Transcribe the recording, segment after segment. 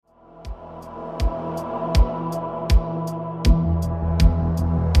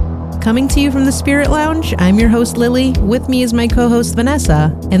Coming to you from the Spirit Lounge, I'm your host, Lily. With me is my co-host,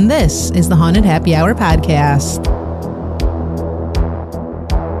 Vanessa, and this is the Haunted Happy Hour podcast.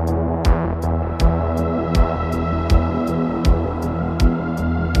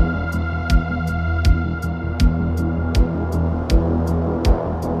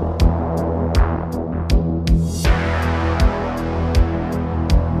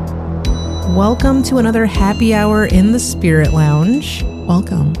 Welcome to another happy hour in the Spirit Lounge.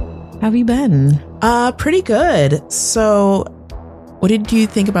 Welcome. How have you been? Pretty good. So, what did you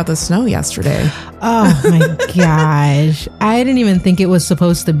think about the snow yesterday? Oh my gosh. I didn't even think it was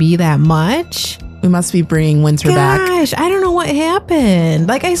supposed to be that much. We must be bringing winter back. Gosh, I don't know what happened.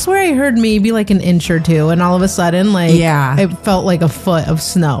 Like, I swear I heard maybe like an inch or two, and all of a sudden, like, it felt like a foot of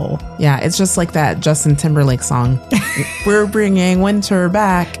snow. Yeah, it's just like that Justin Timberlake song. We're bringing winter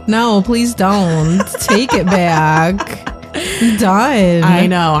back. No, please don't. Take it back. I'm done. I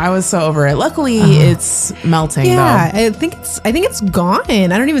know. I was so over it. Luckily, it's melting. Yeah, though. I think it's gone. I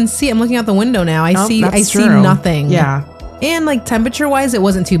don't even see it. I'm looking out the window now. I see nothing. Yeah, and like temperature wise, it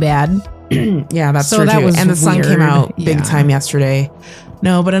wasn't too bad. Yeah, that's true too. And the sun came out big time yesterday.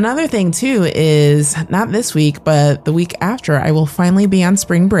 No, but another thing too is not this week, but the week after, I will finally be on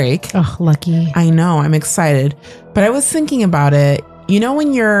spring break. Oh, lucky. I know. I'm excited. But I was thinking about it. You know,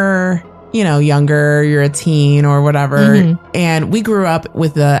 when you're, younger, you're a teen or whatever. And we grew up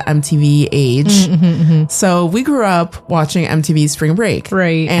with the MTV age. So we grew up watching MTV Spring Break.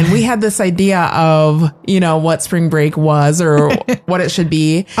 Right. And we had this idea of, what spring break was or what it should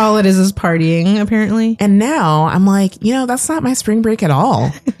be. All it is partying, apparently. And now I'm like, that's not my spring break at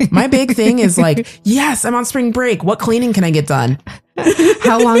all. My big thing is like, yes, I'm on spring break. What cleaning can I get done?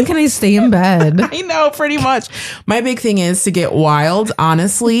 How long can I stay in bed? I know, pretty much. My big thing is to get wild.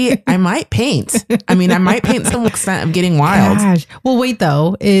 Honestly, I might paint. I might paint some extent of getting wild. Gosh. Well, wait,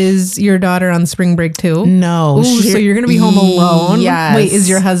 though. Is your daughter on spring break too? No. Ooh, so you're going to be home alone? Yes. Wait, is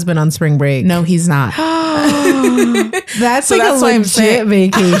your husband on spring break? No, he's not. That's like a legit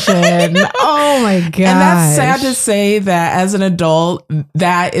vacation. Oh my god! And that's sad to say that as an adult,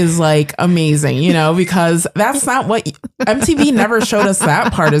 that is like amazing, because that's not what MTV never showed us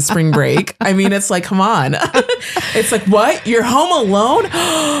that part of spring break. It's like, come on. It's like, what? You're home alone?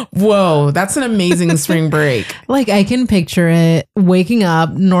 Whoa, that's an amazing spring break. Like, I can picture it waking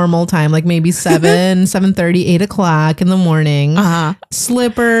up normal time, like maybe 7:30, 8 o'clock in the morning,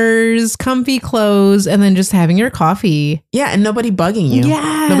 slippers, comfy clothes, and then just having your coffee. Yeah, and nobody bugging you.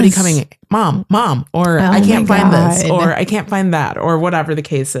 Yes. Nobody coming, mom, or I can't find this, or I can't find that, or whatever the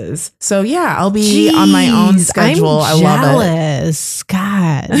case is. So yeah, I'll be on my own schedule. I love it.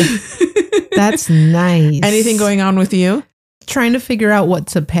 God, that's nice. Anything going on with you? Trying to figure out what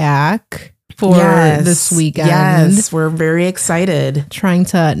to pack for this weekend. Yes, we're very excited. Trying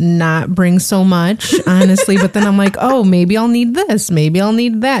to not bring so much, honestly. But then I'm like, oh, maybe I'll need this. Maybe I'll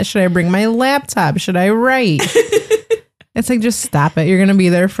need that. Should I bring my laptop? Should I write? It's like, just stop it. You're going to be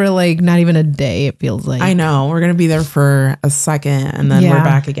there for like not even a day, it feels like. I know. We're going to be there for a second and then we're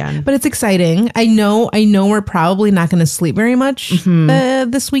back again. But it's exciting. I know we're probably not going to sleep very much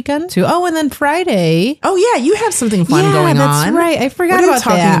this weekend too. Oh, and then Friday. Oh, yeah. You have something fun going on. That's right. I forgot about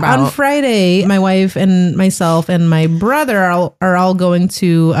that. On Friday, my wife and myself and my brother are all going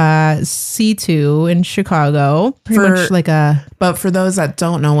to C2 in Chicago. But for those that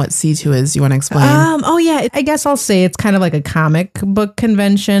don't know what C2 is, you want to explain? Oh, yeah. I guess I'll say it's kind of like a comic book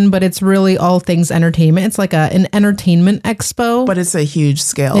convention, but it's really all things entertainment. It's like an entertainment expo. But it's a huge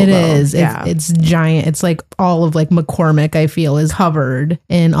scale. It is. Yeah. It's giant. It's like all of like McCormick, I feel, is covered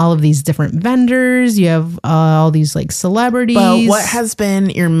in all of these different vendors. You have all these like celebrities. But what has been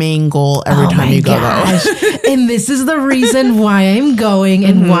your main goal every time you go though? And this is the reason why I'm going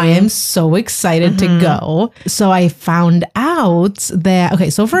and why I'm so excited to go. So I found out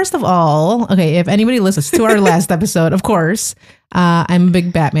that, so first of all, if anybody listens to our last episode, of course, I'm a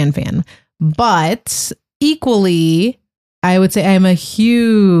big Batman fan, but equally, I would say I'm a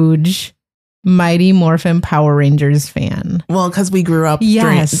huge Mighty Morphin Power Rangers fan. Well, because we grew up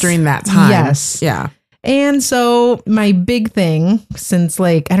during that time. Yes. Yeah. And so my big thing, since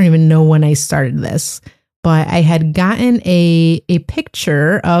like, I don't even know when I started this, but I had gotten a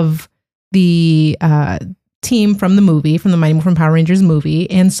picture of the team from the movie, from the Mighty Morphin Power Rangers movie.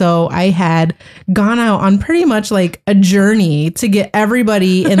 And so I had gone out on pretty much like a journey to get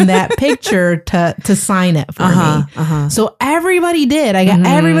everybody in that picture to sign it for me. So everybody did. I got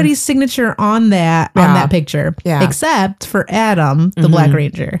everybody's signature on that picture, except for Adam, the Black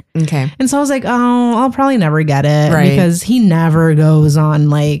Ranger. Okay. And so I was like, oh, I'll probably never get it because he never goes on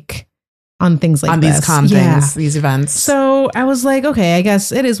like on things like on this. these con things, these events. So I was like, okay, I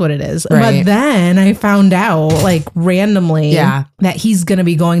guess it is what it is. Right. But then I found out like randomly Yeah. that he's going to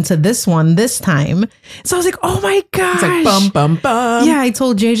be going to this one this time. So I was like, oh my gosh. It's like bum, bum, bum. Yeah, I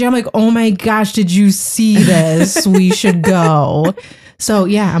told JJ, I'm like, oh my gosh, did you see this? We should go. So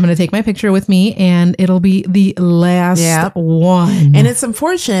yeah, I'm going to take my picture with me and it'll be the last one. And it's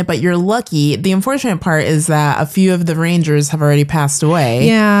unfortunate, but you're lucky. The unfortunate part is that a few of the Rangers have already passed away.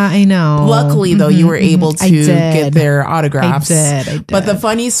 Yeah, I know. Luckily, though, you were able to get their autographs. I did. But the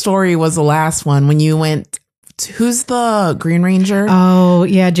funny story was the last one when you went. Who's the Green Ranger? Oh,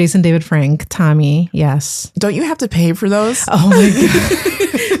 yeah. Jason David Frank, Tommy. Yes. Don't you have to pay for those? Oh my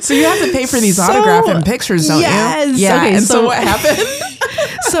God. So you have to pay for these autograph and pictures, don't you? Yeah. Okay, and so what happened?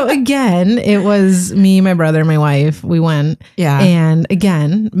 So again, it was me, my brother, my wife. We went. Yeah. And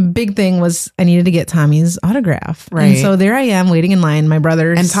again, big thing was I needed to get Tommy's autograph. Right. And so there I am waiting in line. My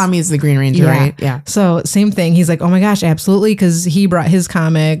brother. And Tommy's the Green Ranger, right? Yeah. So same thing. He's like, oh my gosh, absolutely. Because he brought his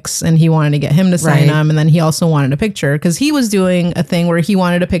comics and he wanted to get him to sign them. And then he also wanted a picture because he was doing a thing where he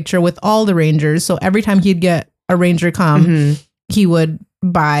wanted a picture with all the Rangers. So every time he'd get a Ranger come, he would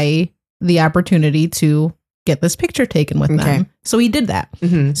buy the opportunity to get this picture taken with them. So he did that.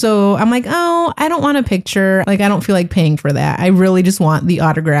 So I'm like, oh, I don't want a picture. Like, I don't feel like paying for that. I really just want the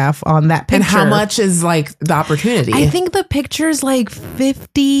autograph on that picture. And how much is like the opportunity? I think the picture's like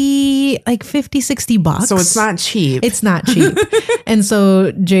 50, $60. So it's not cheap. It's not cheap. And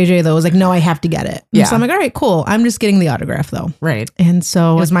so JJ though was like, no, I have to get it. Yeah. So I'm like, all right, cool. I'm just getting the autograph though. Right. And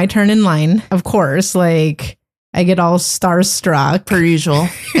so it was my turn in line. Of course, like I get all starstruck. Per usual.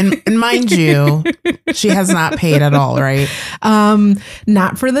 And mind you, she has not paid at all, right?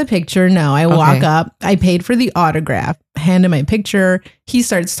 Not for the picture. No, I walk up. I paid for the autograph. Hand him my picture. He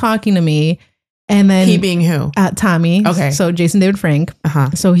starts talking to me. And then he being who? Tommy. Okay. So Jason David Frank.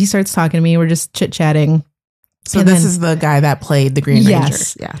 So he starts talking to me. We're just chit-chatting. So and this is the guy that played the Green Ranger.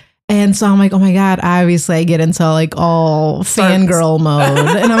 Yeah. And so I'm like, oh my God, obviously I get into like all fangirl mode.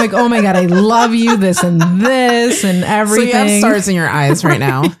 And I'm like, oh my God, I love you, this and everything. So you have stars in your eyes right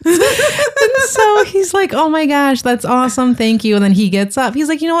now. And so he's like, oh my gosh, that's awesome. Thank you. And then he gets up. He's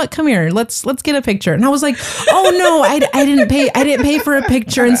like, you know what? Come here. Let's get a picture. And I was like, oh no, I didn't pay. I didn't pay for a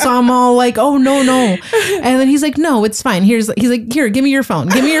picture. And so I'm all like, oh no. And then he's like, no, it's fine. He's like, here, give me your phone.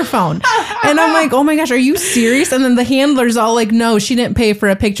 Give me your phone. And I'm like, oh my gosh, are you serious? And then the handler's all like, no, she didn't pay for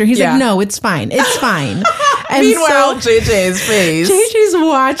a picture. He's like, no, it's fine. It's fine. And meanwhile, JJ's face. JJ's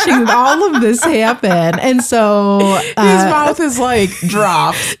watching all of this happen. And so his mouth is like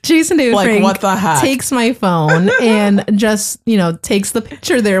dropped. Jason David like, Frank what the heck? Takes my phone and just, takes the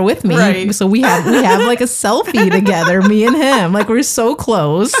picture there with me. Right. So we have like a selfie together, me and him. Like we're so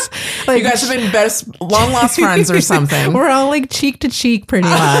close. Like you guys have been best long lost friends or something. We're all like cheek to cheek pretty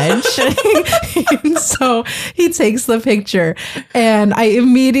much. And so he takes the picture and I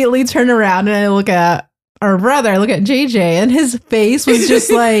immediately turn around and I look at our brother, I look at JJ and his face was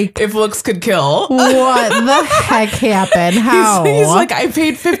just like, if looks could kill. What the heck happened? How? He's like, I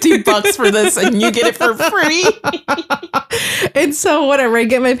paid $50 for this and you get it for free. And so whatever, I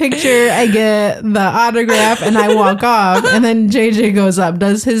get my picture, I get the autograph and I walk off. And then JJ goes up,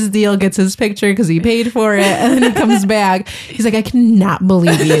 does his deal, gets his picture because he paid for it. And then he comes back. He's like, I cannot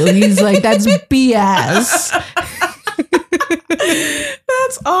believe you. He's like, that's BS.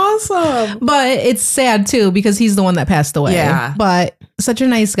 That's awesome. But it's sad too because he's the one that passed away. Yeah. But such a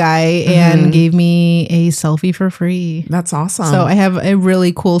nice guy and gave me a selfie for free. That's awesome. So I have a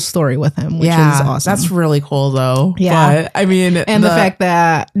really cool story with him, which is awesome. That's really cool though. Yeah. But I mean, and the fact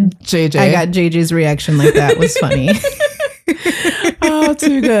that I got JJ's reaction like that was funny. Oh,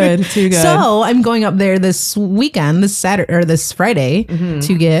 too good. Too good. So I'm going up there this weekend, this Saturday or this Friday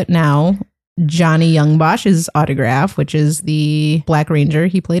to get now Johnny Youngbosch's autograph, which is the Black Ranger.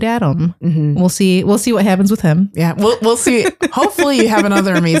 He played Adam. We'll see what happens with him. Yeah, we'll see. Hopefully you have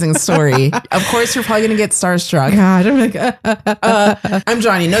another amazing story. Of course, you're probably going to get starstruck. God, I'm like, I'm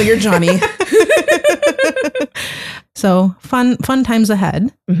Johnny. No, you're Johnny. So fun times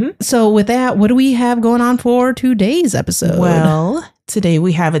ahead. So with that, what do we have going on for today's episode? Well, today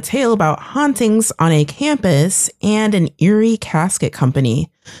we have a tale about hauntings on a campus and an eerie casket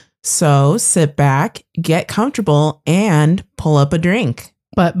company. So sit back, get comfortable, and pull up a drink.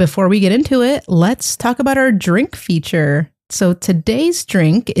 But before we get into it, let's talk about our drink feature. So today's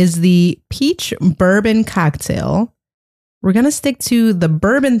drink is the peach bourbon cocktail. We're going to stick to the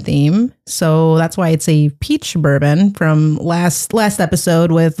bourbon theme. So that's why it's a peach bourbon from last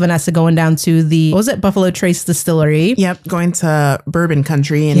episode with Vanessa going down to the, Buffalo Trace Distillery. Yep, going to bourbon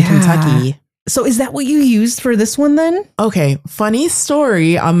country in Kentucky. So is that what you used for this one then? Okay, funny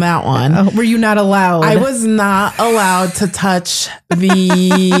story on that one. Were you not allowed? I was not allowed to touch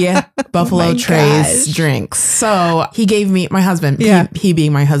the Buffalo Trace drinks. So he gave me, my husband, he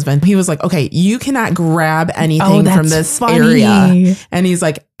being my husband, he was like, okay, you cannot grab anything from this area. And he's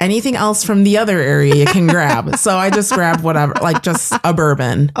like, anything else from the other area you can grab. So I just grabbed whatever, like just a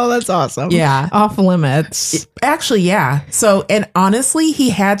bourbon. Oh, that's awesome. Yeah. Off limits. Actually, yeah. So, and honestly, he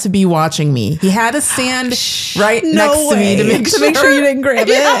had to be watching me. He had to stand right next to me to make sure you didn't grab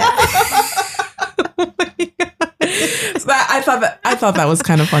it. Oh my God. So I thought that was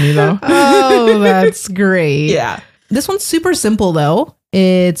kind of funny though. Oh, that's great. Yeah. This one's super simple though.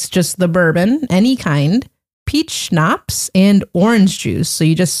 It's just the bourbon, any kind, peach schnapps, and orange juice. So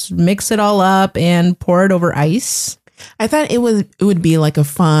you just mix it all up and pour it over ice. I thought it would be like a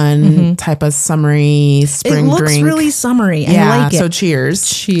fun type of summery spring drink. It looks really summery. Yeah, I like it. So cheers.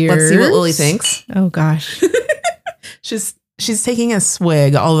 Cheers. Let's see what Lily thinks. Oh gosh. She's taking a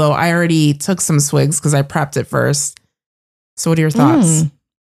swig, although I already took some swigs because I prepped it first. So what are your thoughts?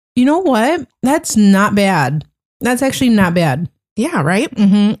 You know what? That's not bad. That's actually not bad. Yeah, right?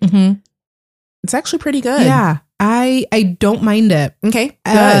 Mm-hmm, mm-hmm. It's actually pretty good. Yeah. I don't mind it. Okay,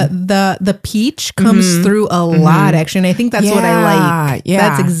 good. The peach comes through a lot, actually, and I think that's what I like. Yeah,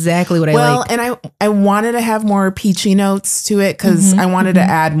 that's exactly what I like. Well, and I wanted to have more peachy notes to it because I wanted to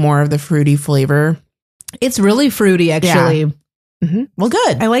add more of the fruity flavor. It's really fruity, actually. Yeah. Well,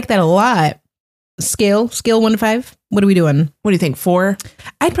 good. I like that a lot. Scale 1 to 5. What are we doing? What do you think? 4?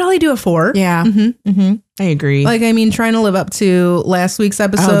 I'd probably do a 4. Yeah, I agree. Like, I mean, trying to live up to last week's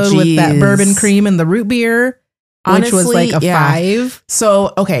episode with that bourbon cream and the root beer. Honestly, which was like a 5.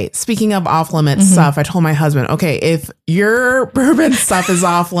 So, okay, speaking of off limits stuff, I told my husband, okay, if your bourbon stuff is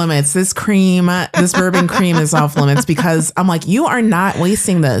off limits, this bourbon cream is off limits because I'm like, you are not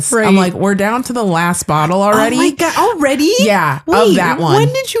wasting this. Right. I'm like, we're down to the last bottle already. Oh my God, already? Yeah, wait, of that one.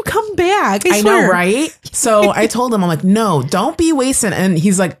 When did you come back? I know, right? So I told him, I'm like, no, don't be wasting. And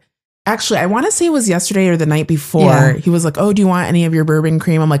he's like, actually, I want to say it was yesterday or the night before. Yeah. He was like, oh, do you want any of your bourbon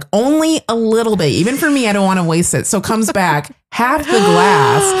cream? I'm like, only a little bit. Even for me, I don't want to waste it. So comes back, half the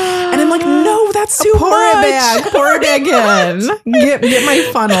glass. And I'm like, no, that's too pour much. It back. Pour it back in. Get my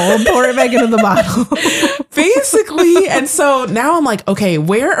funnel. Pour it back into the bottle. Basically. And so now I'm like, okay,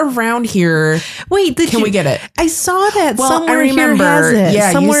 where around here can we get it? I saw that somewhere I remember, here has it.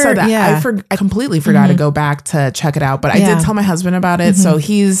 Yeah, somewhere, you said that. Yeah. I completely forgot to go back to check it out. But I did tell my husband about it. So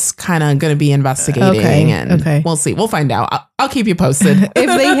he's kind of going to be investigating. And we'll see. We'll find out. I'll keep you posted. If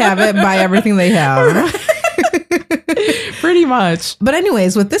they have it, buy everything they have. Pretty much. But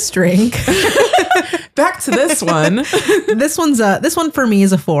anyways, with this drink, back to this one. This one for me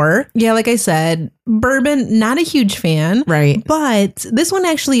is a 4. Yeah, like I said, bourbon, not a huge fan. Right. But this one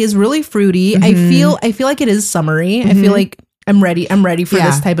actually is really fruity. I feel like it is summery. I feel like I'm ready for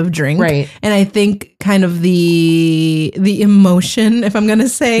this type of drink. Right. And I think kind of the emotion, if I'm gonna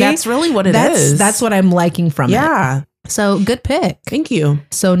say, that's really what it is. That's what I'm liking from it. Yeah. So good pick. Thank you.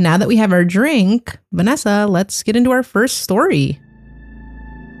 So now that we have our drink, Vanessa, let's get into our first story.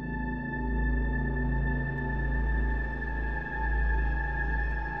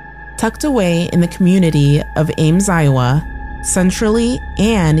 Tucked away in the community of Ames, Iowa, centrally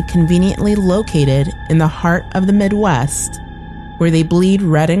and conveniently located in the heart of the Midwest, where they bleed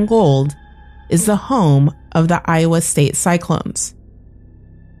red and gold, is the home of the Iowa State Cyclones.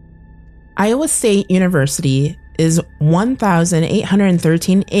 Iowa State University is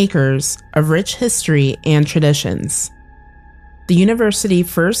 1,813 acres of rich history and traditions. The university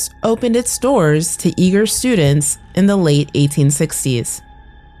first opened its doors to eager students in the late 1860s.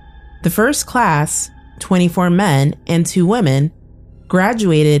 The first class, 24 men and 2 women,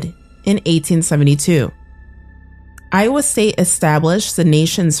 graduated in 1872. Iowa State established the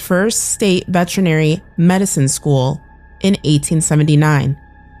nation's first state veterinary medicine school in 1879.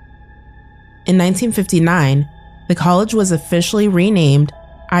 In 1959, the college was officially renamed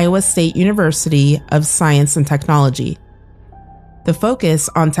Iowa State University of Science and Technology. The focus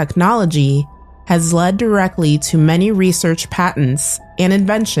on technology has led directly to many research patents and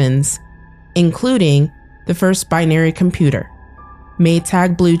inventions, including the first binary computer,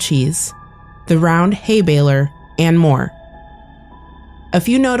 Maytag blue cheese, the round hay baler, and more. A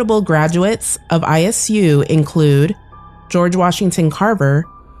few notable graduates of ISU include George Washington Carver,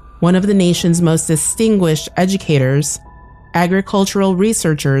 one of the nation's most distinguished educators, agricultural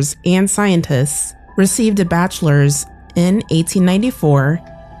researchers, and scientists, received a bachelor's in 1894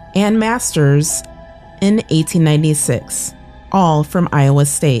 and master's in 1896, all from Iowa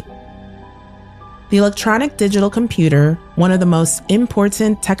State. The electronic digital computer, one of the most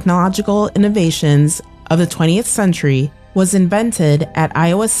important technological innovations of the 20th century, was invented at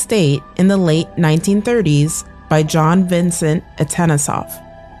Iowa State in the late 1930s by John Vincent Atanasoff.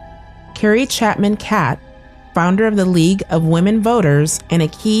 Carrie Chapman Catt, founder of the League of Women Voters and a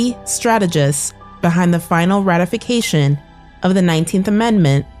key strategist behind the final ratification of the 19th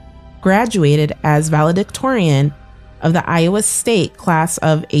Amendment, graduated as valedictorian of the Iowa State class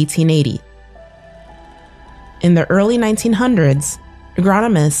of 1880. In the early 1900s,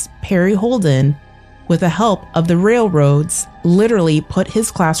 agronomist Perry Holden, with the help of the railroads, literally put his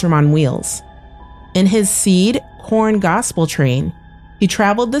classroom on wheels. In his seed corn gospel train, he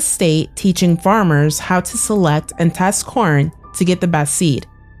traveled the state teaching farmers how to select and test corn to get the best seed.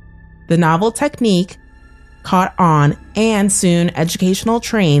 The novel technique caught on, and soon educational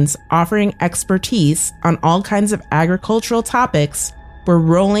trains offering expertise on all kinds of agricultural topics were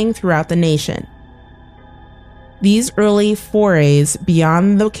rolling throughout the nation. These early forays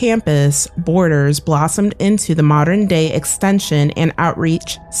beyond the campus borders blossomed into the modern-day extension and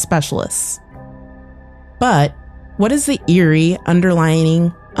outreach specialists. But what is the eerie,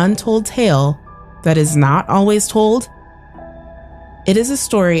 underlying, untold tale that is not always told? It is a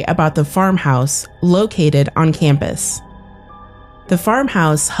story about the farmhouse located on campus. The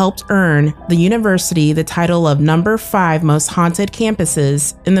farmhouse helped earn the university the title of number 5 most haunted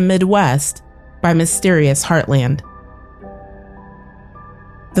campuses in the Midwest by Mysterious Heartland.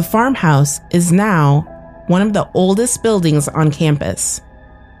 The farmhouse is now one of the oldest buildings on campus.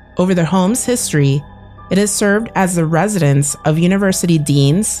 Over the home's history, it has served as the residence of university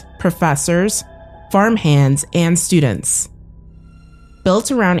deans, professors, farmhands, and students. Built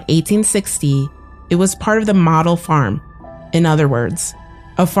around 1860, it was part of the model farm. In other words,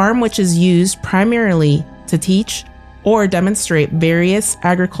 a farm which is used primarily to teach or demonstrate various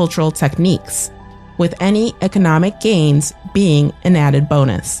agricultural techniques, with any economic gains being an added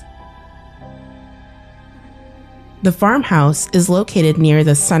bonus. The farmhouse is located near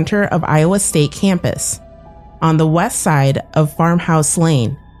the center of Iowa State campus, on the west side of Farmhouse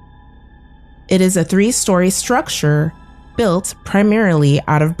Lane. It is a 3-story structure built primarily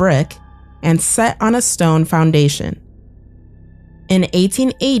out of brick and set on a stone foundation. In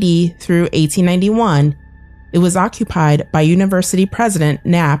 1880 through 1891, it was occupied by University President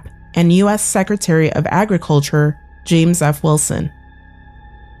Knapp and U.S. Secretary of Agriculture James F. Wilson.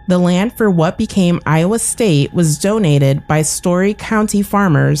 The land for what became Iowa State was donated by Story County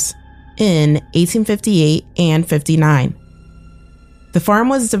farmers in 1858 and 59. The farm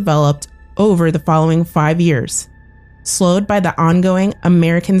was developed over the following 5 years, slowed by the ongoing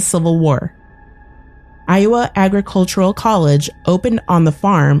American Civil War. Iowa Agricultural College opened on the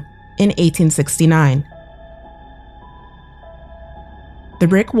farm in 1869. The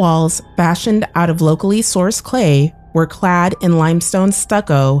brick walls, fashioned out of locally sourced clay, were clad in limestone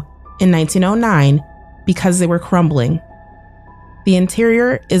stucco in 1909 because they were crumbling. The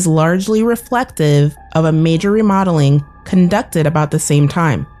interior is largely reflective of a major remodeling conducted about the same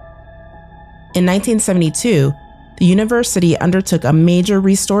time. In 1972, the university undertook a major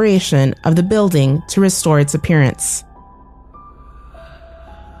restoration of the building to restore its appearance.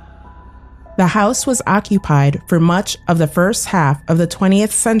 The house was occupied for much of the first half of the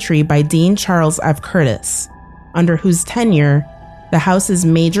 20th century by Dean Charles F. Curtis, under whose tenure the house's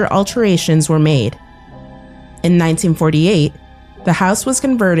major alterations were made. In 1948, the house was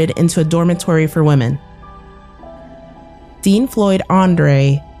converted into a dormitory for women. Dean Floyd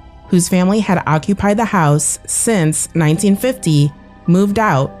Andre, whose family had occupied the house since 1950, moved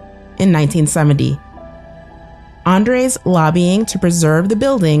out in 1970. Andre's lobbying to preserve the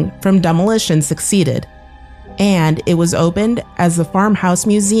building from demolition succeeded, and it was opened as the Farmhouse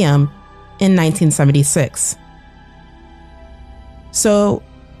Museum in 1976. So,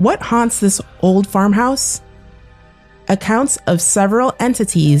 what haunts this old farmhouse? Accounts of several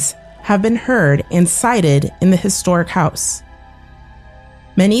entities have been heard and cited in the historic house.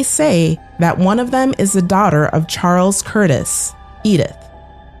 Many say that one of them is the daughter of Charles Curtis, Edith.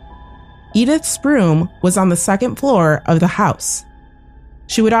 Edith's room was on the second floor of the house.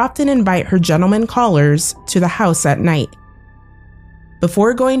 She would often invite her gentlemen callers to the house at night.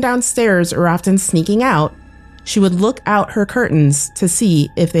 Before going downstairs or often sneaking out, she would look out her curtains to see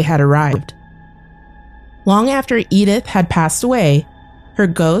if they had arrived. Long after Edith had passed away, her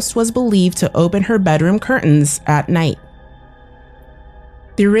ghost was believed to open her bedroom curtains at night.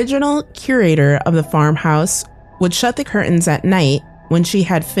 The original curator of the farmhouse would shut the curtains at night when she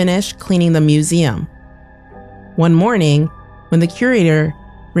had finished cleaning the museum. One morning, when the curator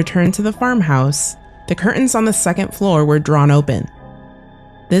returned to the farmhouse, the curtains on the second floor were drawn open.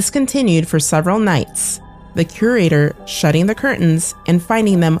 This continued for several nights, the curator shutting the curtains and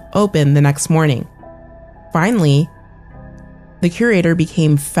finding them open the next morning. Finally, the curator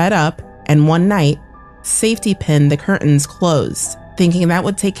became fed up and one night safety pinned the curtains closed, thinking that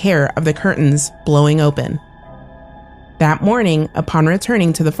would take care of the curtains blowing open. That morning, upon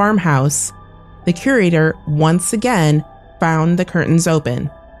returning to the farmhouse, the curator once again found the curtains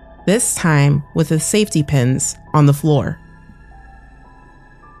open, this time with the safety pins on the floor.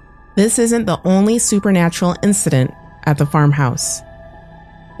 This isn't the only supernatural incident at the farmhouse.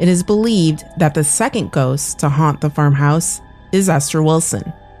 It is believed that the second ghost to haunt the farmhouse is Esther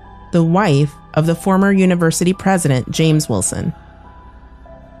Wilson, the wife of the former university president James Wilson.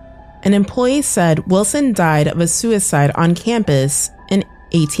 An employee said Wilson died of a suicide on campus in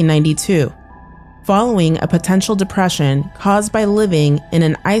 1892, following a potential depression caused by living in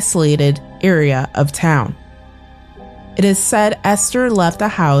an isolated area of town. It is said Esther left the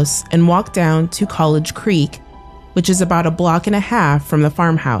house and walked down to College Creek, which is about a block and a half from the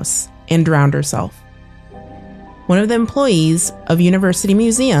farmhouse, and drowned herself. One of the employees of University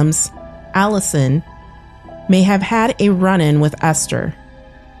Museums, Allison, may have had a run-in with Esther.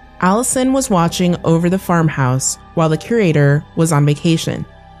 Allison was watching over the farmhouse while the curator was on vacation.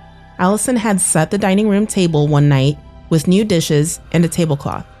 Allison had set the dining room table one night with new dishes and a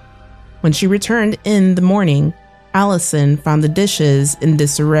tablecloth. When she returned in the morning, Allison found the dishes in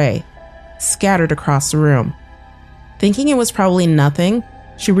disarray, scattered across the room. Thinking it was probably nothing,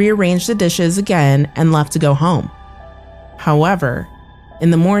 she rearranged the dishes again and left to go home. However,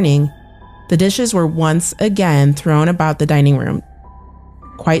 in the morning, the dishes were once again thrown about the dining room.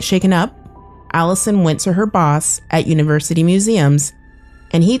 Quite shaken up, Allison went to her boss at University Museums,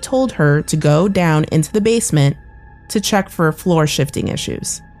 and he told her to go down into the basement to check for floor shifting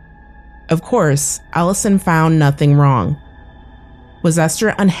issues. Of course, Allison found nothing wrong. Was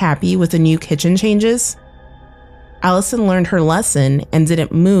Esther unhappy with the new kitchen changes? Allison learned her lesson and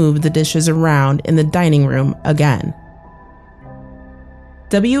didn't move the dishes around in the dining room again.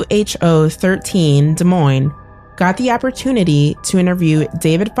 WHO 13 Des Moines got the opportunity to interview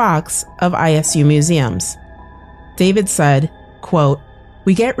David Fox of ISU Museums. David said, quote,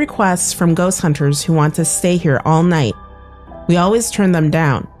 "We get requests from ghost hunters who want to stay here all night. We always turn them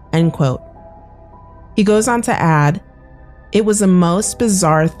down," end quote. He goes on to add, "It was the most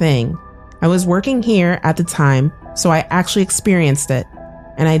bizarre thing. I was working here at the time, so I actually experienced it,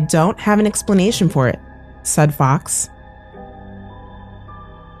 and I don't have an explanation for it," said Fox.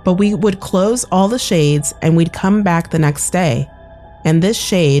 "But we would close all the shades and we'd come back the next day, and this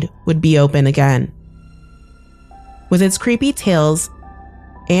shade would be open again." With its creepy tales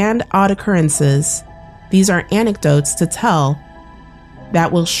and odd occurrences, these are anecdotes to tell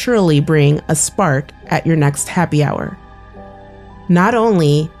that will surely bring a spark at your next happy hour. Not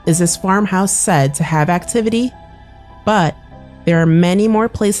only is this farmhouse said to have activity, but there are many more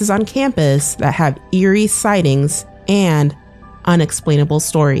places on campus that have eerie sightings and unexplainable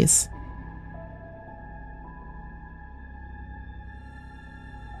stories.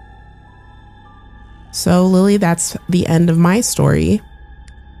 So, Lily, that's the end of my story.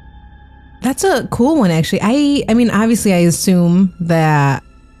 That's a cool one, actually. I mean, obviously, I assume that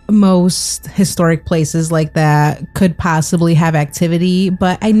most historic places like that could possibly have activity,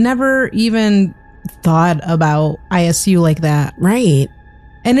 but I never even thought about ISU like that. Right.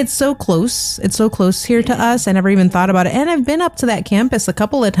 And it's so close. It's so close here to us. I never even thought about it. And I've been up to that campus a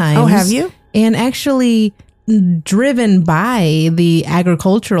couple of times. Oh, have you? And actually driven by the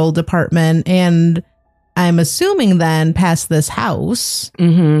agricultural department, and I'm assuming then past this house.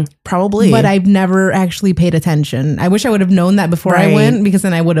 Mm-hmm. Probably. But I've never actually paid attention. I wish I would have known that before I went, because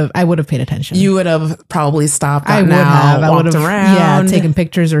then I would have paid attention. You would have probably stopped. I would have. I would have around. Yeah, taken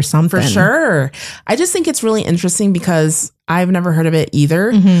pictures or something. For sure. I just think it's really interesting because I've never heard of it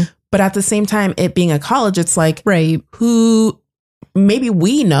either. Mm-hmm. But at the same time, it being a college, it's like, right, who maybe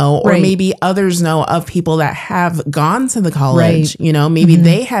we know, or right, maybe others know of people that have gone to the college, right, you know, maybe mm-hmm,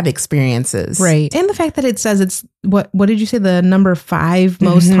 they have experiences. Right. And the fact that it says it's, what did you say, the number 5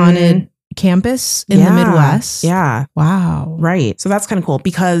 most mm-hmm, haunted campus in the Midwest? Yeah. Wow. Right. So that's kind of cool,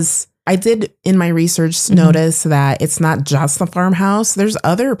 because I did in my research mm-hmm, notice that it's not just the farmhouse. There's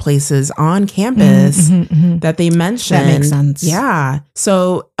other places on campus mm-hmm, mm-hmm, that they mentioned. That makes sense. Yeah.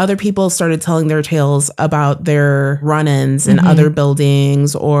 So other people started telling their tales about their run-ins in mm-hmm, other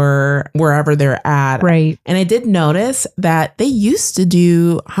buildings or wherever they're at. Right. And I did notice that they used to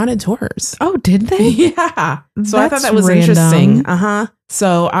do haunted tours. Oh, did they? Yeah. So I thought that was random. interesting.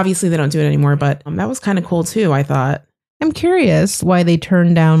 So obviously they don't do it anymore, but that was kind of cool too, I thought. I'm curious why they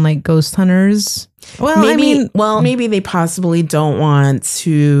turned down like ghost hunters. Well, maybe they possibly don't want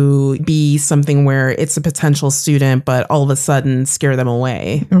to be something where it's a potential student, but all of a sudden scare them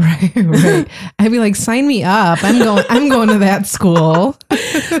away. Right. I'd be like, sign me up. I'm going to that school.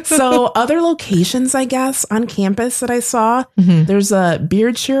 So other locations, I guess, on campus that I saw, there's a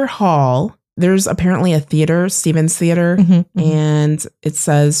Beardshire Hall. There's apparently a theater, Stevens Theater, and it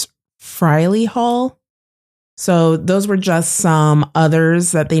says Friley Hall. So those were just some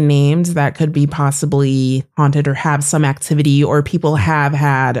others that they named that could be possibly haunted or have some activity, or people have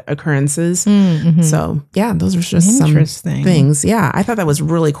had occurrences. So yeah, those are just some things. Yeah, I thought that was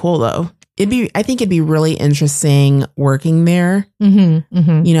really cool though. I think it'd be really interesting working there. You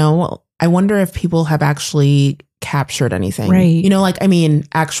know, I wonder if people have actually captured anything. Right. You know, like, I mean,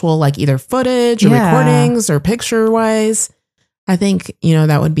 actual like either footage or recordings or picture wise. I think, you know,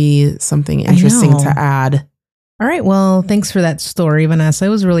 that would be something interesting to add. All right. Well, thanks for that story, Vanessa. It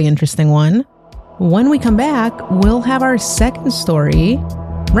was a really interesting one. When we come back, we'll have our second story.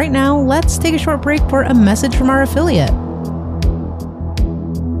 Right now, let's take a short break for a message from our affiliate.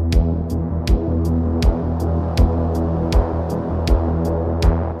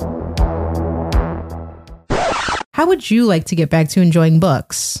 How would you like to get back to enjoying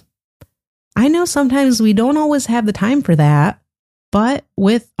books? I know sometimes we don't always have the time for that. But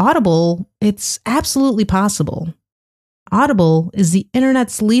with Audible, it's absolutely possible. Audible is the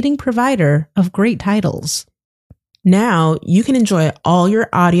internet's leading provider of great titles. Now you can enjoy all your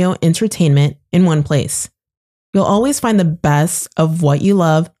audio entertainment in one place. You'll always find the best of what you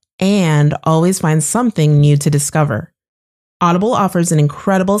love and always find something new to discover. Audible offers an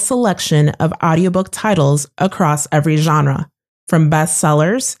incredible selection of audiobook titles across every genre, from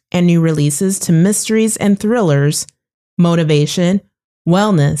bestsellers and new releases to mysteries and thrillers, motivation,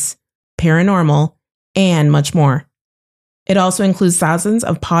 wellness, paranormal, and much more. It also includes thousands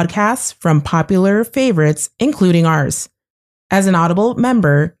of podcasts from popular favorites, including ours. As an Audible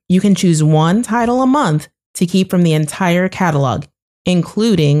member, you can choose one title a month to keep from the entire catalog,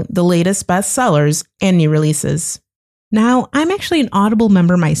 including the latest bestsellers and new releases. Now, I'm actually an Audible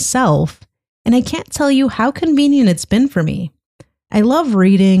member myself, and I can't tell you how convenient it's been for me. I love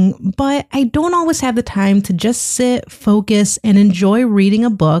reading, but I don't always have the time to just sit, focus, and enjoy reading a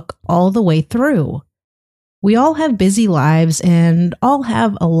book all the way through. We all have busy lives and all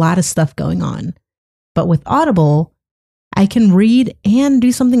have a lot of stuff going on. But with Audible, I can read and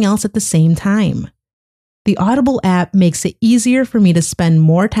do something else at the same time. The Audible app makes it easier for me to spend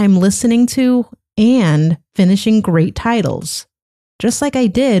more time listening to and finishing great titles, just like I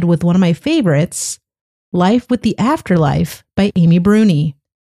did with one of my favorites, Life with the Afterlife by Amy Bruni.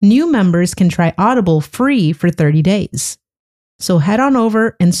 New members can try Audible free for 30 days. So head on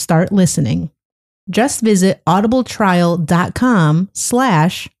over and start listening. Just visit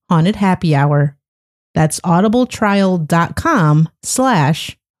audibletrial.com/hauntedhappyhour. That's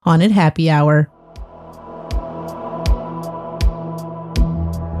audibletrial.com/hauntedhappyhour.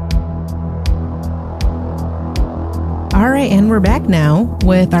 All right, and we're back now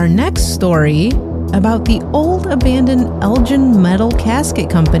with our next story about the old abandoned Elgin Metal Casket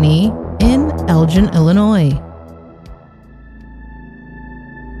Company in Elgin, Illinois.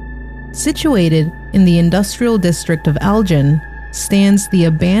 Situated in the industrial district of Elgin stands the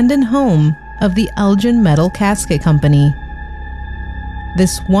abandoned home of the Elgin Metal Casket Company.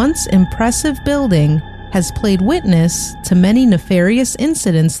 This once impressive building has played witness to many nefarious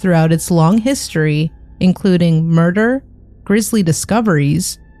incidents throughout its long history, including murder, grisly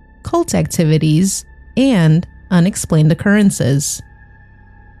discoveries, cult activities, and unexplained occurrences.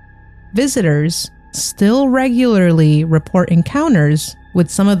 Visitors still regularly report encounters with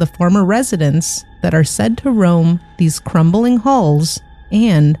some of the former residents that are said to roam these crumbling halls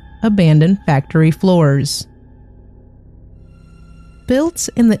and abandoned factory floors. Built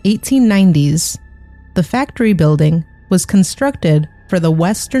in the 1890s, the factory building was constructed for the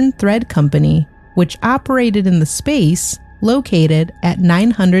Western Thread Company, which operated in the space located at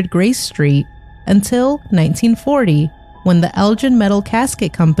 900 Grace Street until 1940, when the Elgin Metal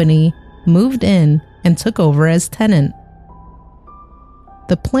Casket Company moved in and took over as tenant.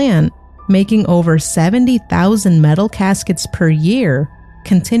 The plant, making over 70,000 metal caskets per year,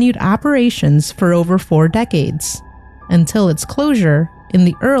 continued operations for over 4 decades, until its closure in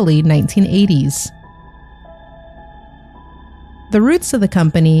the early 1980s. The roots of the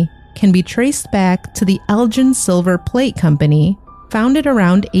company can be traced back to the Elgin Silver Plate Company, founded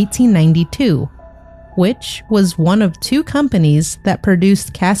around 1892, which was one of 2 companies that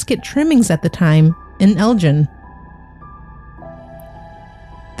produced casket trimmings at the time in Elgin.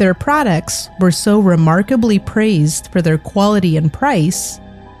 Their products were so remarkably praised for their quality and price,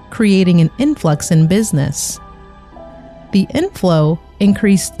 creating an influx in business. The inflow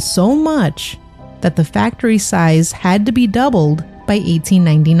increased so much that the factory size had to be doubled by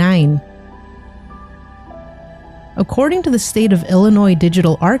 1899. According to the State of Illinois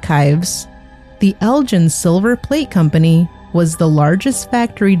Digital Archives, the Elgin Silver Plate Company was the largest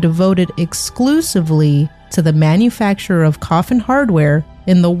factory devoted exclusively to the manufacture of coffin hardware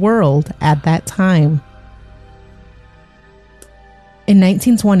in the world at that time. In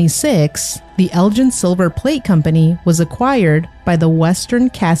 1926, the Elgin Silver Plate Company was acquired by the Western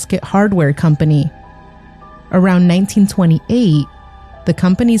Casket Hardware Company. Around 1928, the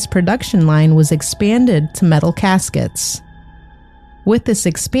company's production line was expanded to metal caskets. With this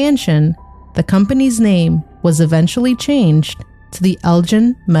expansion, the company's name was eventually changed to the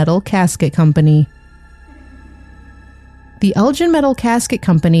Elgin Metal Casket Company. The Elgin Metal Casket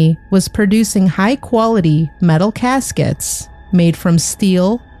Company was producing high-quality metal caskets made from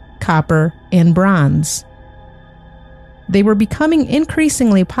steel, copper, and bronze. They were becoming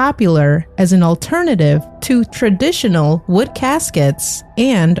increasingly popular as an alternative to traditional wood caskets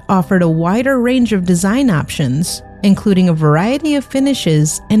and offered a wider range of design options, including a variety of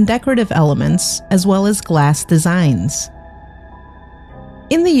finishes and decorative elements, as well as glass designs.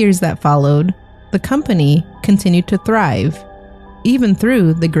 In the years that followed, the company continued to thrive, even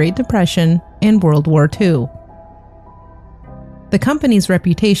through the Great Depression and World War II. The company's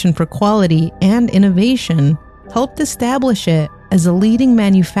reputation for quality and innovation helped establish it as a leading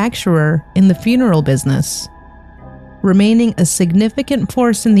manufacturer in the funeral business, remaining a significant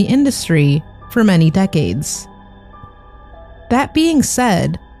force in the industry for many decades. That being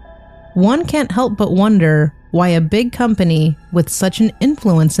said, one can't help but wonder why a big company with such an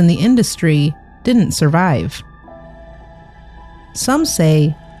influence in the industry didn't survive. Some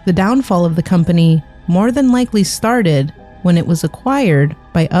say the downfall of the company more than likely started when it was acquired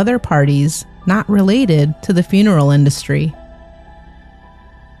by other parties not related to the funeral industry.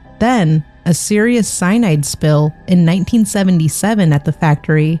 Then, a serious cyanide spill in 1977 at the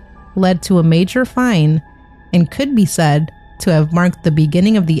factory led to a major fine and could be said to have marked the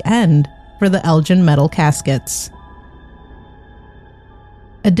beginning of the end for the Elgin metal caskets.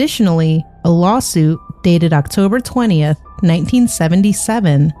 Additionally, a lawsuit dated October 20th,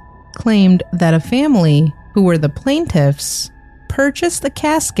 1977, claimed that a family who were the plaintiffs purchased a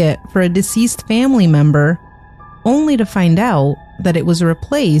casket for a deceased family member only to find out that it was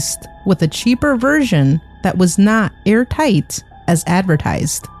replaced with a cheaper version that was not airtight as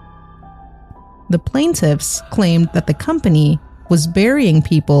advertised. The plaintiffs claimed that the company was burying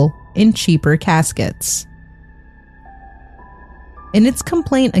people in cheaper caskets. In its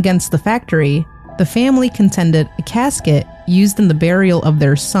complaint against the factory, the family contended a casket used in the burial of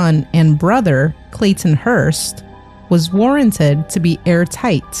their son and brother, Clayton Hurst, was warranted to be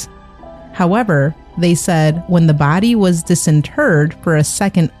airtight. However, they said when the body was disinterred for a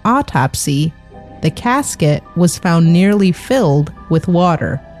second autopsy, the casket was found nearly filled with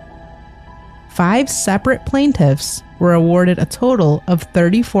water. 5 separate plaintiffs were awarded a total of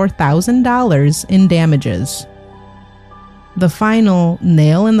 $34,000 in damages. The final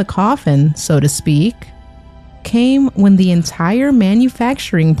nail in the coffin, so to speak, came when the entire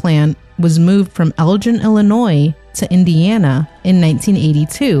manufacturing plant was moved from Elgin, Illinois to Indiana in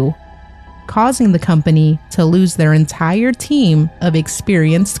 1982, causing the company to lose their entire team of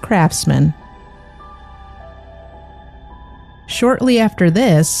experienced craftsmen. Shortly after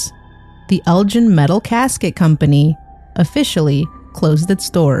this, the Elgin Metal Casket Company officially closed its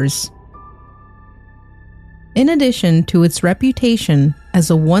doors. In addition to its reputation as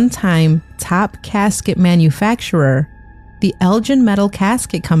a one-time top casket manufacturer, the Elgin Metal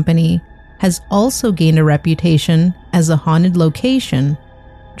Casket Company has also gained a reputation as a haunted location,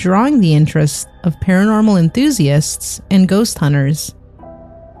 drawing the interest of paranormal enthusiasts and ghost hunters.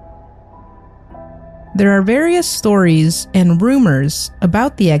 There are various stories and rumors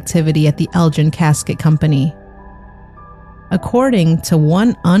about the activity at the Elgin Casket Company. According to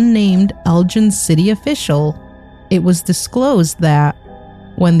one unnamed Elgin city official, it was disclosed that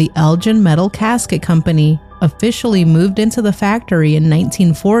when the Elgin Metal Casket Company officially moved into the factory in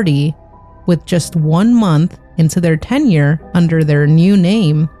 1940, with just 1 month into their tenure under their new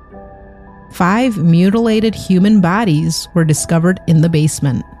name, 5 mutilated human bodies were discovered in the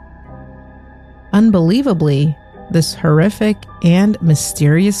basement. Unbelievably, this horrific and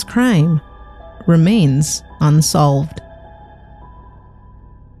mysterious crime remains unsolved.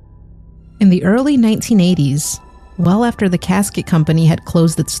 In the early 1980s, well after the casket company had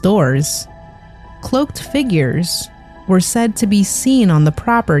closed its doors, cloaked figures were said to be seen on the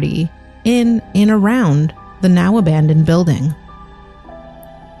property in and around the now abandoned building.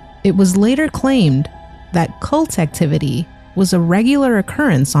 It was later claimed that cult activity was a regular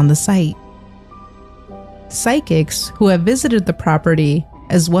occurrence on the site. Psychics who have visited the property,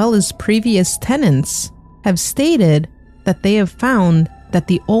 as well as previous tenants, have stated that they have found that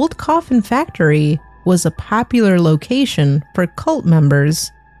the old coffin factory was a popular location for cult members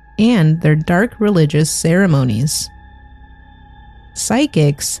and their dark religious ceremonies.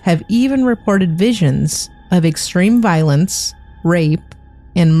 Psychics have even reported visions of extreme violence, rape,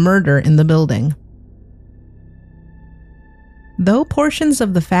 and murder in the building. Though portions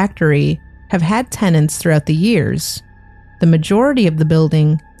of the factory have had tenants throughout the years, the majority of the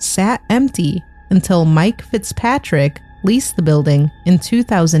building sat empty until Mike Fitzpatrick leased the building in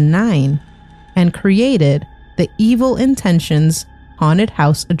 2009 and created the Evil Intentions Haunted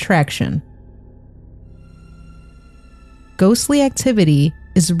House attraction. Ghostly activity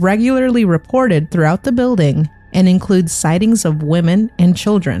is regularly reported throughout the building and includes sightings of women and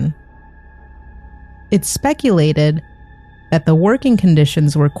children. It's speculated that the working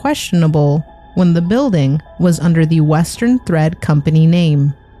conditions were questionable when the building was under the Western Thread Company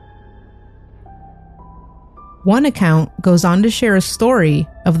name. One account goes on to share a story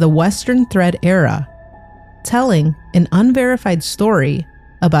of the Western Thread era, telling an unverified story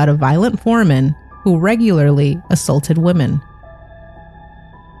about a violent foreman who regularly assaulted women.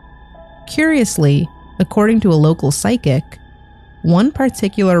 Curiously, according to a local psychic, one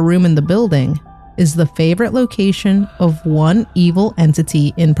particular room in the building is the favorite location of one evil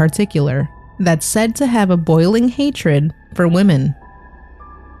entity in particular that's said to have a boiling hatred for women.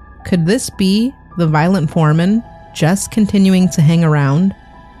 Could this be the violent foreman just continuing to hang around,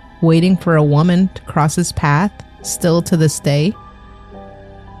 waiting for a woman to cross his path still to this day?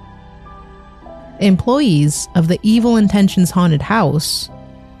 Employees of the Evil Intentions Haunted House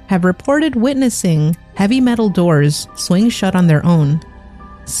have reported witnessing heavy metal doors swing shut on their own,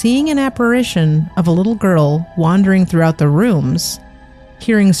 seeing an apparition of a little girl wandering throughout the rooms,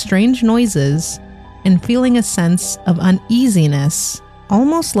 hearing strange noises, and feeling a sense of uneasiness,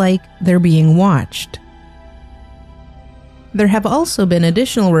 almost like they're being watched. There have also been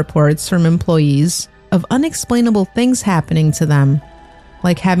additional reports from employees of unexplainable things happening to them,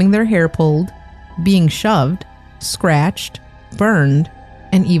 like having their hair pulled, being shoved, scratched, burned,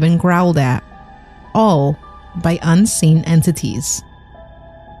 and even growled at, all by unseen entities.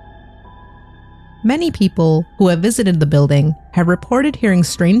 Many people who have visited the building have reported hearing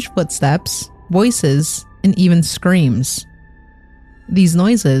strange footsteps, voices, and even screams. These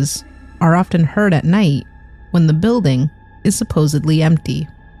noises are often heard at night when the building is supposedly empty.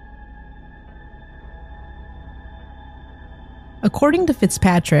 According to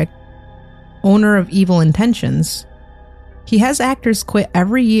Fitzpatrick, owner of Evil Intentions, he has actors quit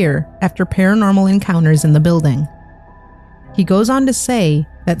every year after paranormal encounters in the building. He goes on to say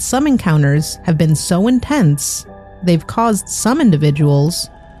that some encounters have been so intense, they've caused some individuals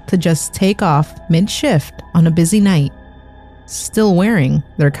to just take off mid-shift on a busy night, still wearing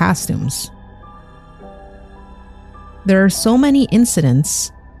their costumes. There are so many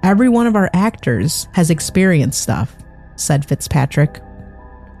incidents, every one of our actors has experienced stuff, said Fitzpatrick.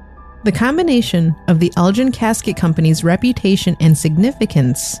 The combination of the Elgin Casket Company's reputation and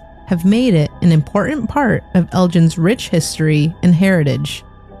significance have made it an important part of Elgin's rich history and heritage.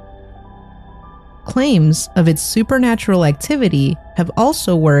 Claims of its supernatural activity have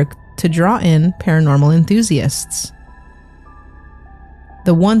also worked to draw in paranormal enthusiasts.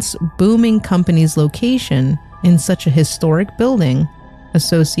 The once booming company's location in such a historic building,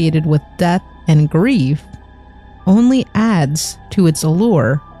 associated with death and grief, only adds to its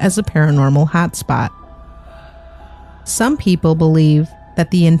allure as a paranormal hotspot. Some people believe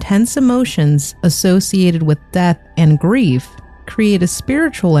that the intense emotions associated with death and grief create a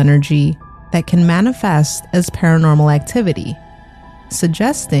spiritual energy that can manifest as paranormal activity,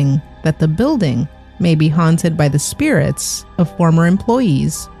 suggesting that the building may be haunted by the spirits of former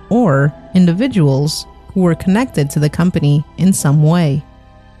employees or individuals who were connected to the company in some way.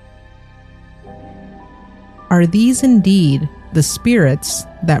 Are these indeed the spirits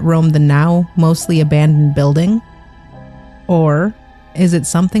that roam the now mostly abandoned building? Or is it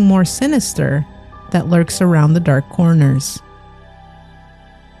something more sinister that lurks around the dark corners?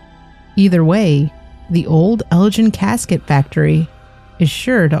 Either way, the old Elgin Casket Factory is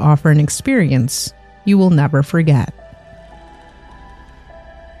sure to offer an experience you will never forget.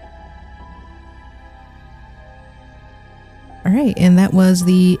 All right, and that was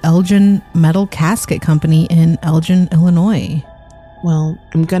the Elgin Metal Casket Company in Elgin, Illinois. Well,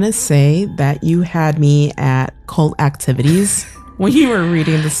 I'm going to say that you had me at cult activities when you were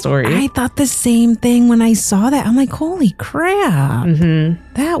reading the story. I thought the same thing when I saw that. I'm like, holy crap.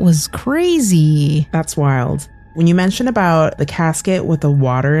 That was crazy. That's wild. When you mentioned about the casket with the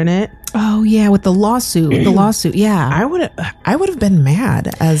water in it. Oh, yeah, with the lawsuit. Yeah. I would have been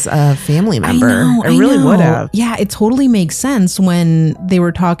mad as a family member. I really know. would have. Yeah, it totally makes sense when they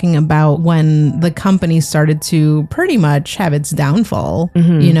were talking about when the company started to pretty much have its downfall,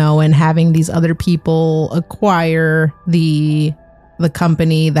 and having these other people acquire the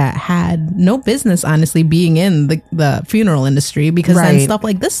company that had no business, honestly, being in the funeral industry, because then stuff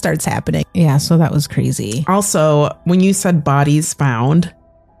like this starts happening. Yeah, so that was crazy. Also, when you said bodies found,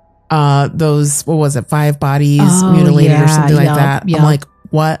 those, what was it, 5 bodies mutilated or something like that. I'm like,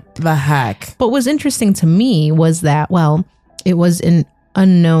 what the heck? But what was interesting to me was that, well, it was an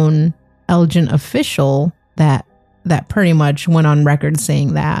unknown Elgin official that pretty much went on record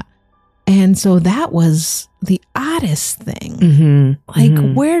saying that. And so that was the oddest thing.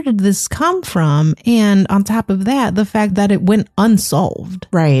 Where did this come from? And on top of that, the fact that it went unsolved.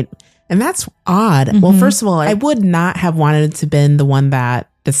 Right. And that's odd. Well, first of all, I would not have wanted to been the one that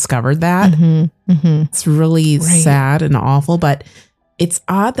discovered that. It's really sad and awful, but it's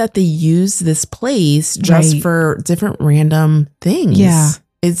odd that they use this place just for different random things. Yeah.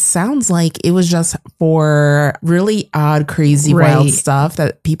 It sounds like it was just for really odd, crazy, wild stuff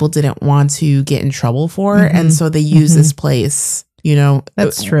that people didn't want to get in trouble for. And so they use this place,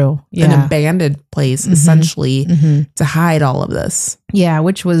 That's true. Yeah. An abandoned place, essentially, to hide all of this. Yeah,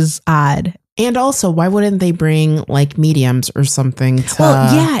 which was odd. And also, why wouldn't they bring like mediums or something to...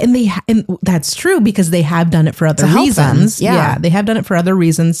 Well, yeah, and that's true, because they have done it for other reasons. Yeah, they have done it for other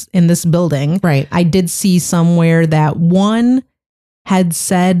reasons in this building. Right. I did see somewhere that one had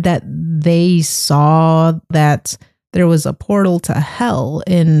said that they saw that there was a portal to hell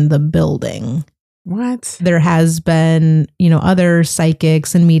in the building. What? There has been, other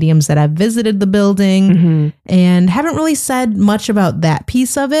psychics and mediums that have visited the building and haven't really said much about that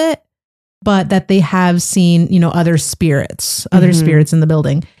piece of it, but that they have seen, other spirits in the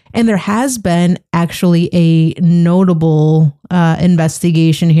building. And there has been actually a notable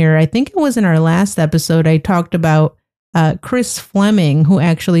investigation here. I think it was in our last episode, I talked about Chris Fleming, who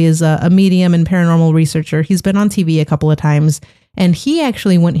actually is a medium and paranormal researcher. He's been on TV a couple of times, and he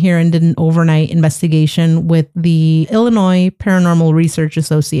actually went here and did an overnight investigation with the Illinois Paranormal Research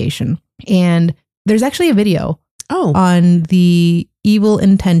Association. And there's actually a video on the Evil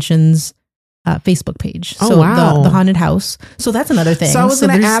Intentions Facebook page. So the haunted house. So that's another thing. So I was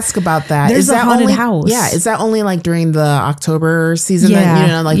going to ask about that. There's a haunted house. Yeah. Is that only like during the October season?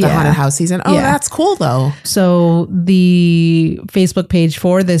 Yeah. The haunted house season? Oh, that's cool though. So the Facebook page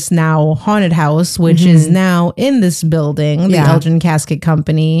for this now haunted house, which is now in this building, the Elgin Casket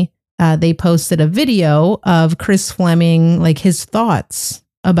Company, they posted a video of Chris Fleming, like his thoughts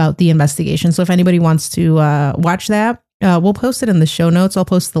about the investigation. So if anybody wants to watch that, we'll post it in the show notes. I'll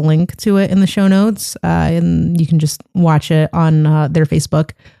post the link to it in the show notes, and you can just watch it on their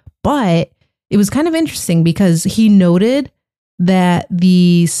Facebook. But it was kind of interesting because he noted that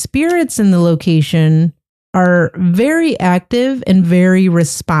the spirits in the location are very active and very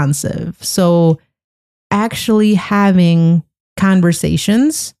responsive. So actually having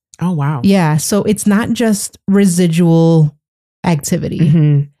conversations. Oh, wow. Yeah. So it's not just residual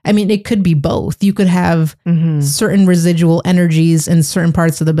activity. I mean, it could be both. You could have certain residual energies in certain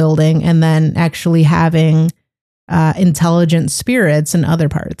parts of the building and then actually having intelligent spirits in other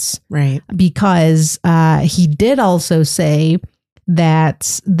parts. Right. Because he did also say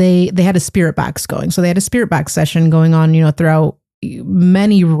that they had a spirit box going. So they had a spirit box session going on, throughout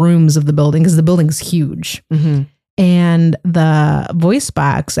many rooms of the building, because the building's huge. And the voice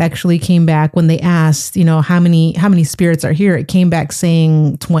box actually came back when they asked, how many spirits are here. It came back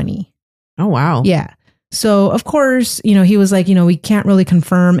saying 20. Oh, wow. Yeah. So, of course, he was like, we can't really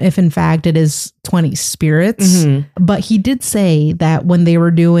confirm if, in fact, it is 20 spirits. But he did say that when they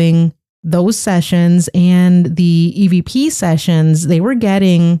were doing those sessions and the EVP sessions, they were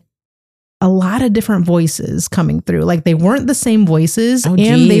getting a lot of different voices coming through. Like, they weren't the same voices, and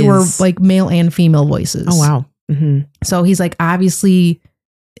they were like male and female voices. Oh, wow. So he's like, obviously,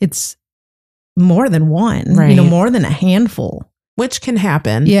 it's more than one, right? More than a handful. Which can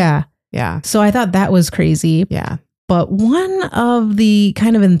happen. Yeah. Yeah. So I thought that was crazy. Yeah. But one of the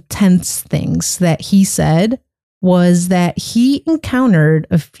kind of intense things that he said was that he encountered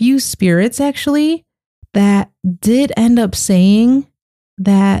a few spirits, actually, that did end up saying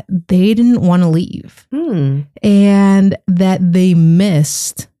that they didn't want to leave. And that they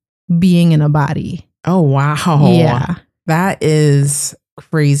missed being in a body. Oh, wow. Yeah. That is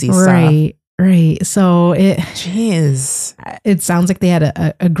crazy stuff. Right. So it sounds like they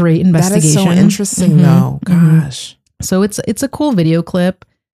had a great investigation. That is so interesting though. Gosh. So it's a cool video clip.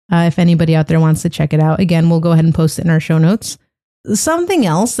 If anybody out there wants to check it out, again, we'll go ahead and post it in our show notes. Something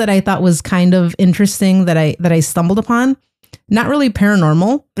else that I thought was kind of interesting that I stumbled upon, not really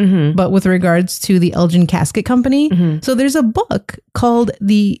paranormal, but with regards to the Elgin Casket Company. So there's a book called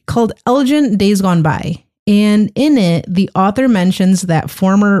Elgin Days Gone By. And in it, the author mentions that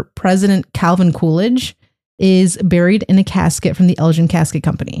former President Calvin Coolidge is buried in a casket from the Elgin Casket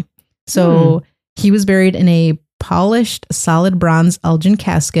Company. So he was buried in a polished solid bronze Elgin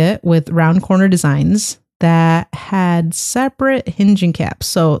casket with round corner designs that had separate hinging caps.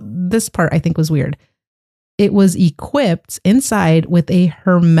 So this part I think was weird. It was equipped inside with a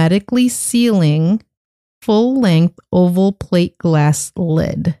hermetically sealing full-length oval plate glass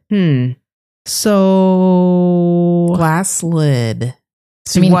lid. So glass lid.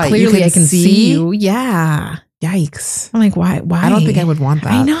 So I mean, clearly I can see you. Yeah. Yikes. I'm like, why? I don't think I would want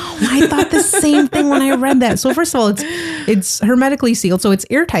that. I know. I thought the same thing when I read that. So first of all, it's hermetically sealed, so it's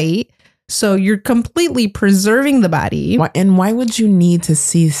airtight. So you're completely preserving the body. And why would you need to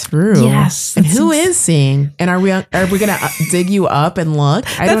see through? Yes. And who is seeing? And are we going to dig you up and look?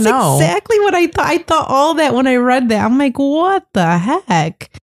 I don't know. That's exactly what I thought. I thought all that when I read that. I'm like, what the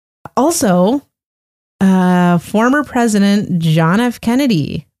heck? Also, former President John F.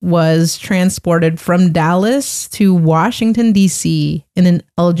 Kennedy was transported from Dallas to Washington, D.C. in an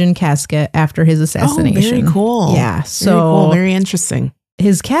Elgin casket after his assassination. Oh, very cool. Yeah. So very cool. Very interesting.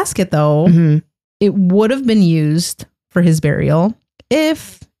 His casket, though, it would have been used for his burial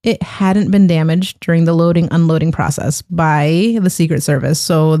if it hadn't been damaged during the unloading process by the Secret Service.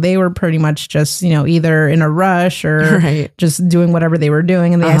 So they were pretty much just, either in a rush or just doing whatever they were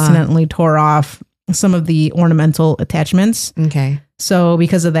doing. And they accidentally tore off some of the ornamental attachments. Okay. So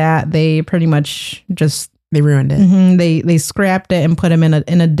because of that, they pretty much they ruined it. They scrapped it and put him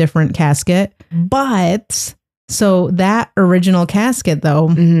in a different casket. But so that original casket, though,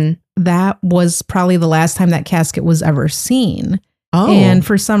 that was probably the last time that casket was ever seen. Oh. And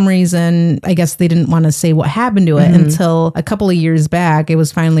for some reason, I guess they didn't want to say what happened to it until a couple of years back. It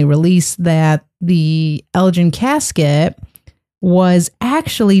was finally released that the Elgin casket was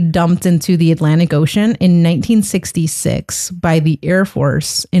actually dumped into the Atlantic Ocean in 1966 by the Air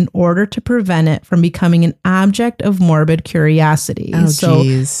Force in order to prevent it from becoming an object of morbid curiosity. Oh, so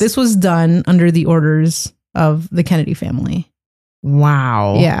geez. This was done under the orders of the Kennedy family.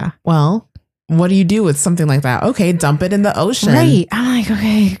 Wow. Yeah. Well, what do you do with something like that? Okay, dump it in the ocean. Right. I'm like,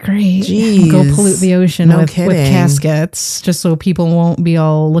 okay, great. Jeez. Go pollute the ocean with kidding. caskets just so people won't be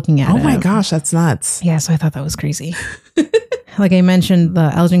all looking at it. Oh my gosh, that's nuts. Yeah, so I thought that was crazy. Like I mentioned,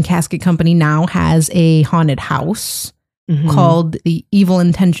 the Elgin Casket Company now has a haunted house called the Evil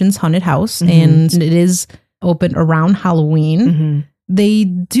Intentions Haunted House, and it is open around Halloween. They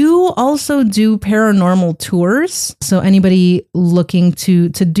do also do paranormal tours. So anybody looking to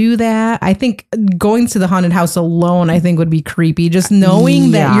do that, I think going to the haunted house alone, I think would be creepy. Just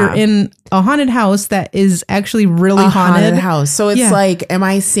knowing that you're in a haunted house that is actually really haunted house. So it's like, am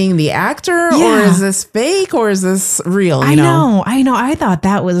I seeing the actor or is this fake or is this real? You know? I know. I thought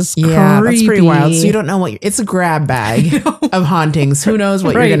that was creepy. That's pretty wild. So you don't know it's a grab bag of hauntings. Who knows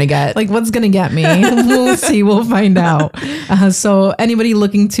what you're going to get? Like what's going to get me? We'll see. We'll find out. So anybody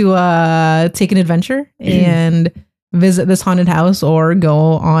looking to take an adventure and visit this haunted house or go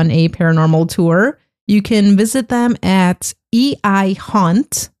on a paranormal tour, you can visit them at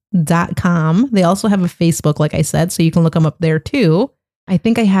eihaunt.com. They also have a Facebook, like I said, so you can look them up there too. I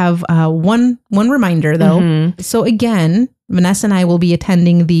think I have one reminder though. So again, Vanessa and I will be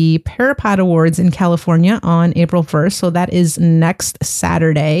attending the Parapod Awards in California on April 1st. So that is next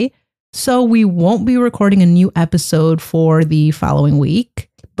Saturday. So we won't be recording a new episode for the following week.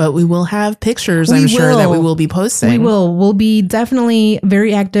 But we will have pictures, I'm sure, that we will be posting. We will. We'll be definitely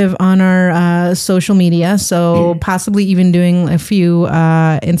very active on our social media. So possibly even doing a few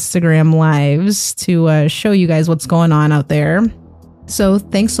Instagram lives to show you guys what's going on out there. So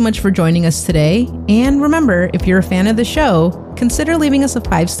thanks so much for joining us today. And remember, if you're a fan of the show, consider leaving us a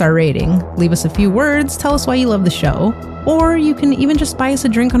 5-star rating. Leave us a few words. Tell us why you love the show. Or you can even just buy us a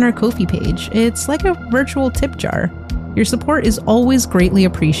drink on our Ko-fi page. It's like a virtual tip jar. Your support is always greatly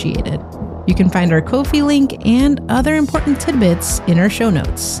appreciated. You can find our Ko-fi link and other important tidbits in our show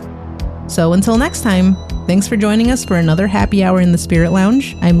notes. So until next time, thanks for joining us for another happy hour in the Spirit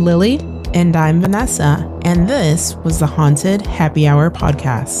Lounge. I'm Lily. And I'm Vanessa. And this was the Haunted Happy Hour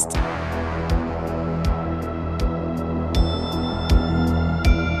podcast.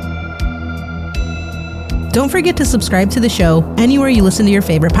 Don't forget to subscribe to the show anywhere you listen to your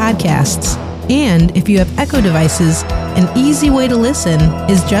favorite podcasts. And if you have Echo devices, an easy way to listen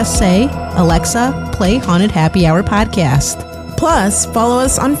is just say, Alexa, play Haunted Happy Hour podcast. Plus, follow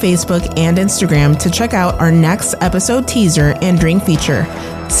us on Facebook and Instagram to check out our next episode teaser and drink feature.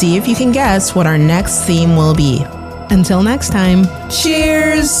 See if you can guess what our next theme will be. Until next time,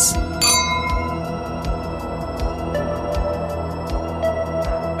 cheers!